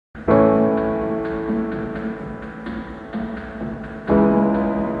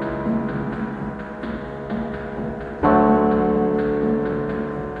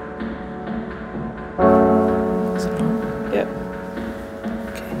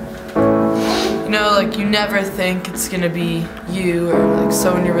You know, like, you never think it's gonna be you or like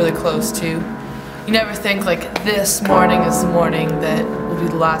someone you're really close to. You never think like this morning is the morning that will be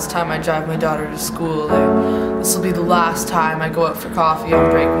the last time I drive my daughter to school, or this will be the last time I go out for coffee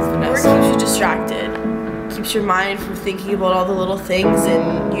on break with Vanessa. Work keeps you distracted. Keeps your mind from thinking about all the little things,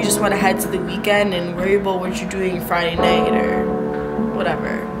 and you just want to head to the weekend and worry about what you're doing Friday night or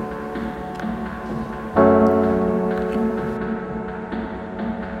whatever.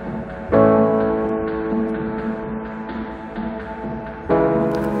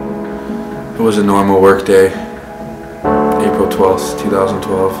 It was a normal work day, April 12th,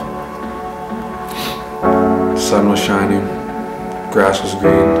 2012. The sun was shining, grass was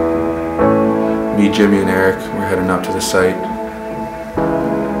green. Me, Jimmy, and Eric were heading up to the site.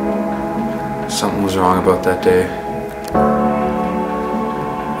 Something was wrong about that day.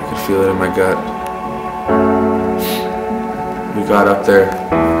 I could feel it in my gut. We got up there.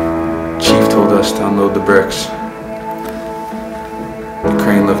 Chief told us to unload the bricks. The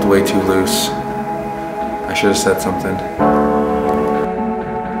crane looked way too loose. I should have said something.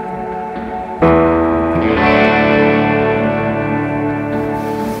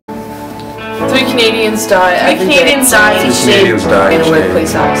 3 Canadians die every day. 3 Canadians die each day in a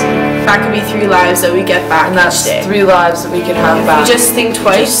workplace accident. That could be 3 lives that we get back And that's each day. 3 lives that we could have If back. we just think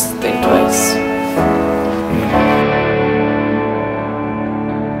twice. Just think twice.